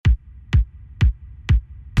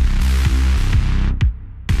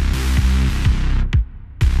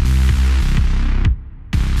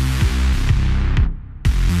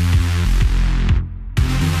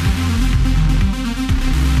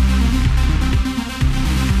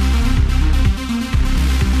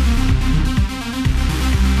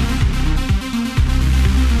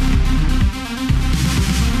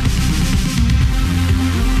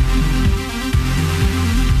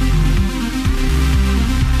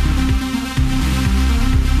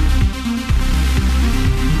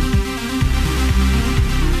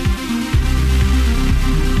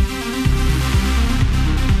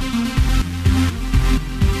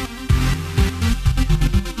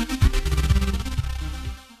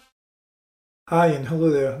Hi and hello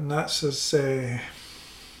there, and this is the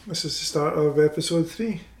start of episode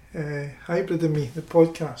 3, Hybrid and Me, the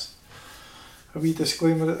podcast. A wee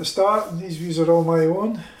disclaimer at the start, these views are all my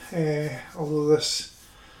own, although this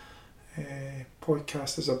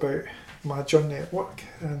podcast is about my journey at work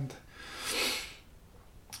and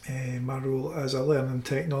my role as a learning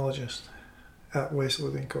technologist at West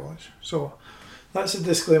Lothian College. So that's the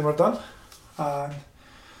disclaimer done, and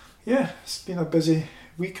yeah, it's been a busy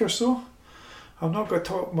week or so. I'm not going to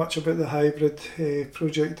talk much about the hybrid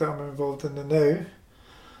project that I'm involved in now,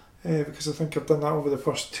 because I think I've done that over the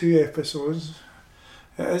first 2 episodes.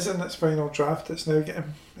 It is in its final draft. It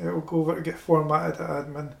will go over to get formatted at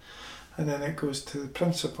admin, and then it goes to the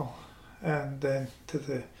principal, and then to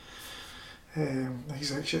the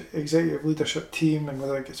executive leadership team, and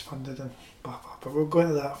whether it gets funded and blah blah. But we'll go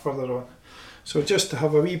into that further on. So just to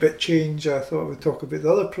have a wee bit change, I thought I would talk about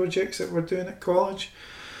the other projects that we're doing at college,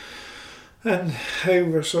 and how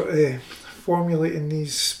we're sort of formulating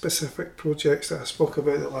these specific projects that I spoke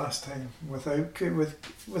about the last time with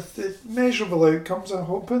the measurable outcomes I'm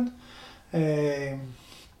hoping. I'm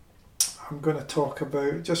going to talk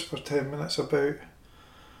about, just for 10 minutes, about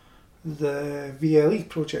the VLE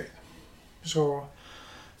project. So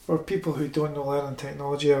for people who don't know learning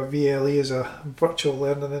technology, a VLE is a virtual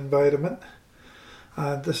learning environment,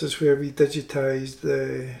 and this is where we digitise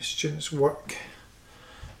the students'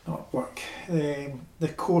 the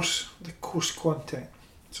course content.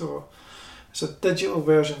 So it's a digital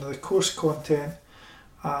version of the course content,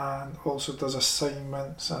 and also does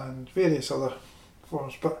assignments and various other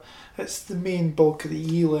forms, but it's the main bulk of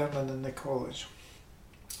the e-learning in the college,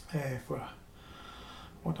 for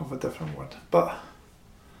want of a different word. But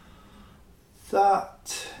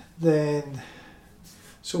that then,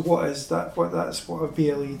 so what is that? That's what a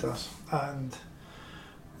VLE does, and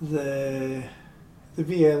the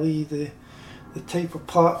VLE, the type of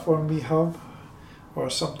platform we have, or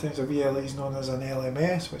sometimes a VLE is known as an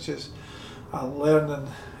LMS, which is a learning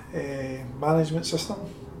management system,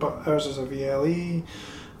 but ours is a VLE,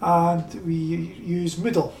 and we use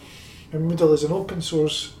Moodle. And Moodle is an open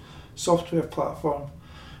source software platform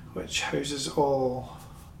which houses all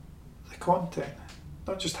the content.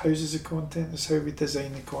 Not just houses the content, it's how we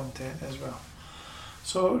design the content as well.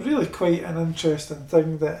 So really quite an interesting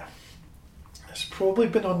thing that it's probably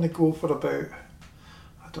been on the go for about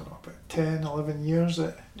 10, 11 years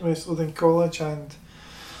at West Lothian College, and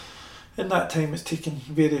in that time it's taken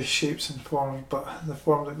various shapes and forms, but the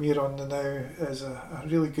form that we're on now is a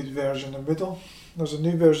really good version of Moodle. There's a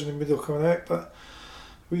new version of Moodle coming out, but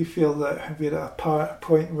we feel that we're at a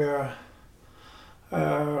point where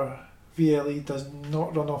our VLE does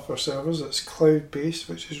not run off our servers. It's cloud based,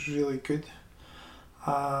 which is really good.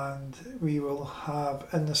 And we will have,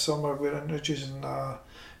 in the summer, we're introducing a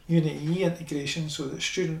Unity integration so that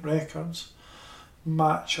student records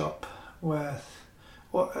match up with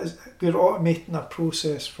we're automating a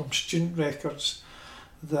process from student records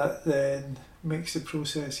that then makes the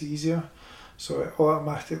process easier. So it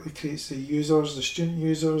automatically creates the student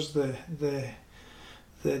users, the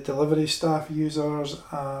delivery staff users,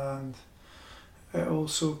 and it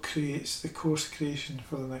also creates the course creation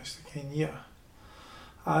for the next year.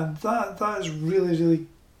 And that is really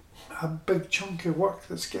a big chunk of work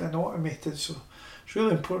that's getting automated. So it's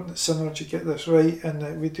really important that Synergy get this right, and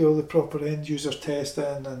that we do all the proper end user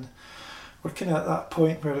testing, and we're kind of at that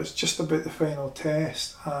point where it's just about the final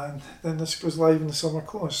test, and then this goes live in the summer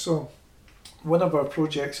course. So one of our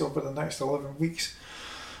projects over the next 11 weeks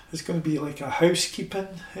is going to be like a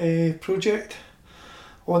housekeeping project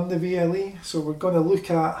on the VLE. So we're going to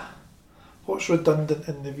look at what's redundant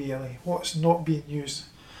in the VLE, what's not been used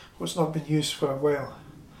for a while.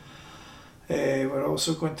 We're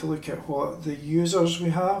also going to look at what the users we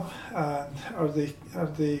have, and are the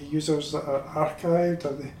users that are archived,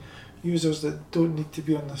 are the users that don't need to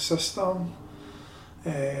be on the system,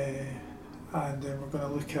 and then we're going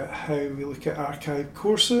to look at how we look at archived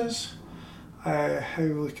courses, how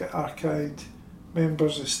we look at archived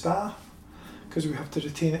members of staff, because we have to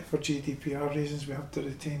retain it for GDPR reasons. We have to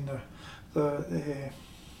retain the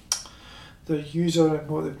user and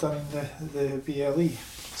what they've done in the VLE.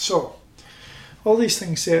 So all these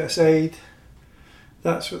things set aside,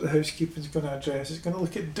 that's what the housekeeping is going to address. It's going to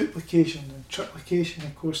look at duplication and triplication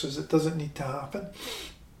of courses that doesn't need to happen.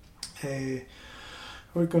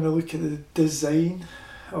 We're going to look at the design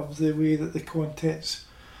of the way that the content's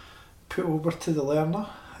put over to the learner.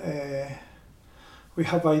 We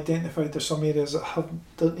have identified there's some areas that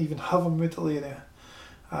don't even have a Moodle area,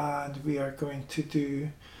 and we are going to do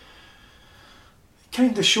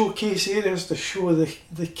kind of showcase areas to show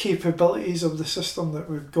the capabilities of the system that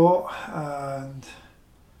we've got,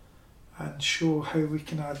 and show how we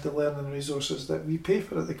can add the learning resources that we pay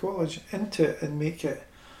for at the college into it and make it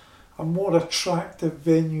a more attractive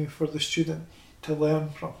venue for the student to learn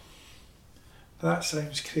from. That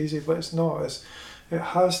sounds crazy, but it's not. It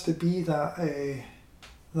has to be that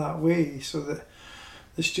way, so that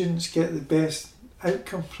the students get the best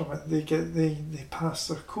outcome from it. They pass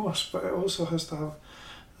their course, but it also has to have,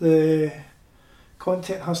 the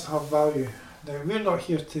content has to have value. Now, we're not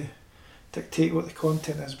here to dictate what the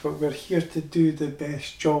content is, but we're here to do the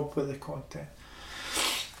best job with the content,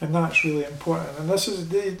 and that's really important. And this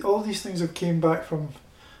is all these things have came back from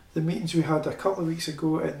the meetings we had a couple of weeks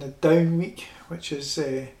ago in the down week, which is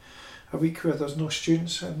a week where there's no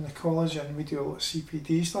students in the college and we do a lot of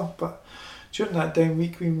CPD stuff. But during that down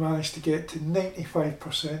week, we managed to get to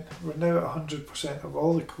 95%. We're now at 100% of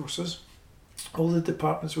all the courses, all the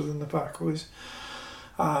departments within the faculties,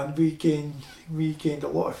 and we gained a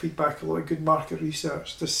lot of feedback, a lot of good market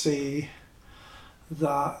research to say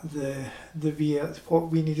that the VLE, what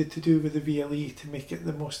we needed to do with the VLE to make it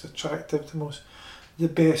the most attractive, the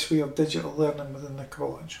best way of digital learning within the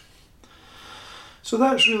college. So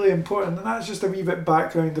that's really important, and that's just a wee bit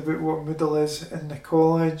background about what Moodle is in the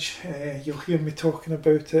college. You'll hear me talking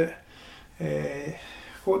about it.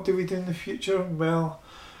 What do we do in the future? Well,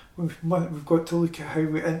 we've got to look at how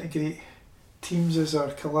we integrate Teams as our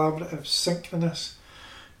collaborative synchronous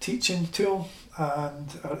teaching tool, and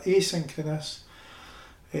our asynchronous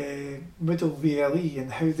Moodle VLE,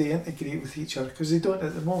 and how they integrate with each other, because they don't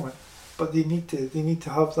at the moment, but they need to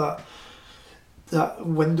have that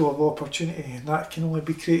window of opportunity, and that can only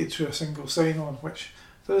be created through a single sign-on, which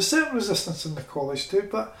there is certain resistance in the college too,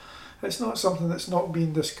 but it's not something that's not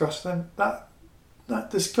being discussed, and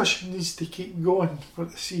that discussion needs to keep going for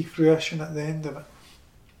to see fruition at the end of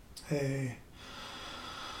it.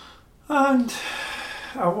 And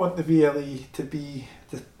I want the VLE to be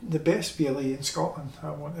the best VLE in Scotland.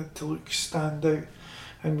 I want it to stand out,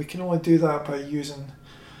 and we can only do that by using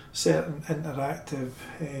certain interactive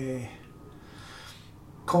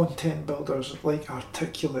content builders, like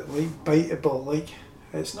Articulate, like Biteable. Like,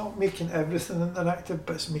 it's not making everything interactive,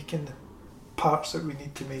 but it's making the parts that we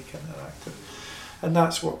need to make interactive, and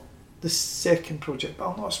that's what the second project, but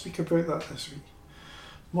I'll not speak about that this week.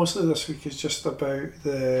 Mostly this week is just about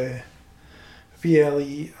the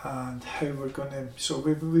VLE and how we're going to, so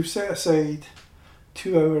we've set aside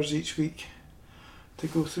 2 hours each week to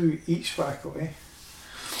go through each faculty,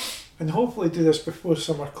 and hopefully do this before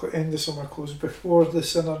end of summer close, before the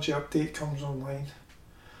Synergy update comes online,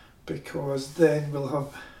 because then we'll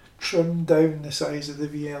have trimmed down the size of the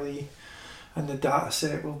VLE and the data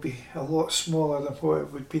set will be a lot smaller than what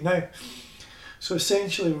it would be now. So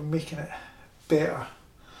essentially we're making it better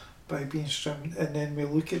by being trimmed, and then we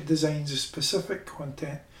look at designs of specific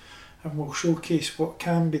content and we'll showcase what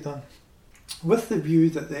can be done, with the view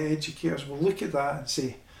that the educators will look at that and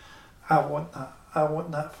say, I want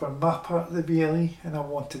that for my part of the VLE, and I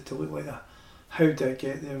want it to look like that. How do I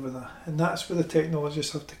get there with that? And that's where the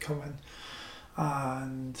technologists have to come in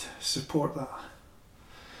and support that.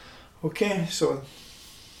 Okay, so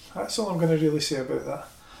that's all I'm going to really say about that,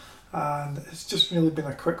 and it's just really been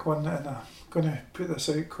a quick one, and I'm going to put this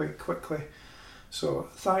out quite quickly. So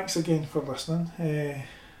thanks again for listening.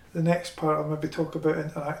 The next part I'll maybe talk about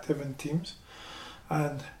interactive in Teams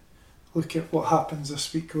and look at what happens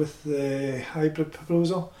this week with the hybrid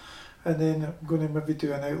proposal, and then I'm going to maybe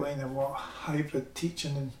do an outline of what hybrid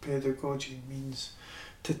teaching and pedagogy means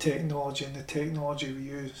to technology and the technology we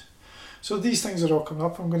use. So these things are all coming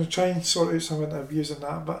up. I'm going to try and sort out some interviews and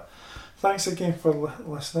that, but thanks again for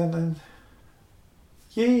listening, and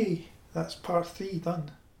yay, that's part 3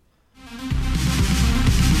 done.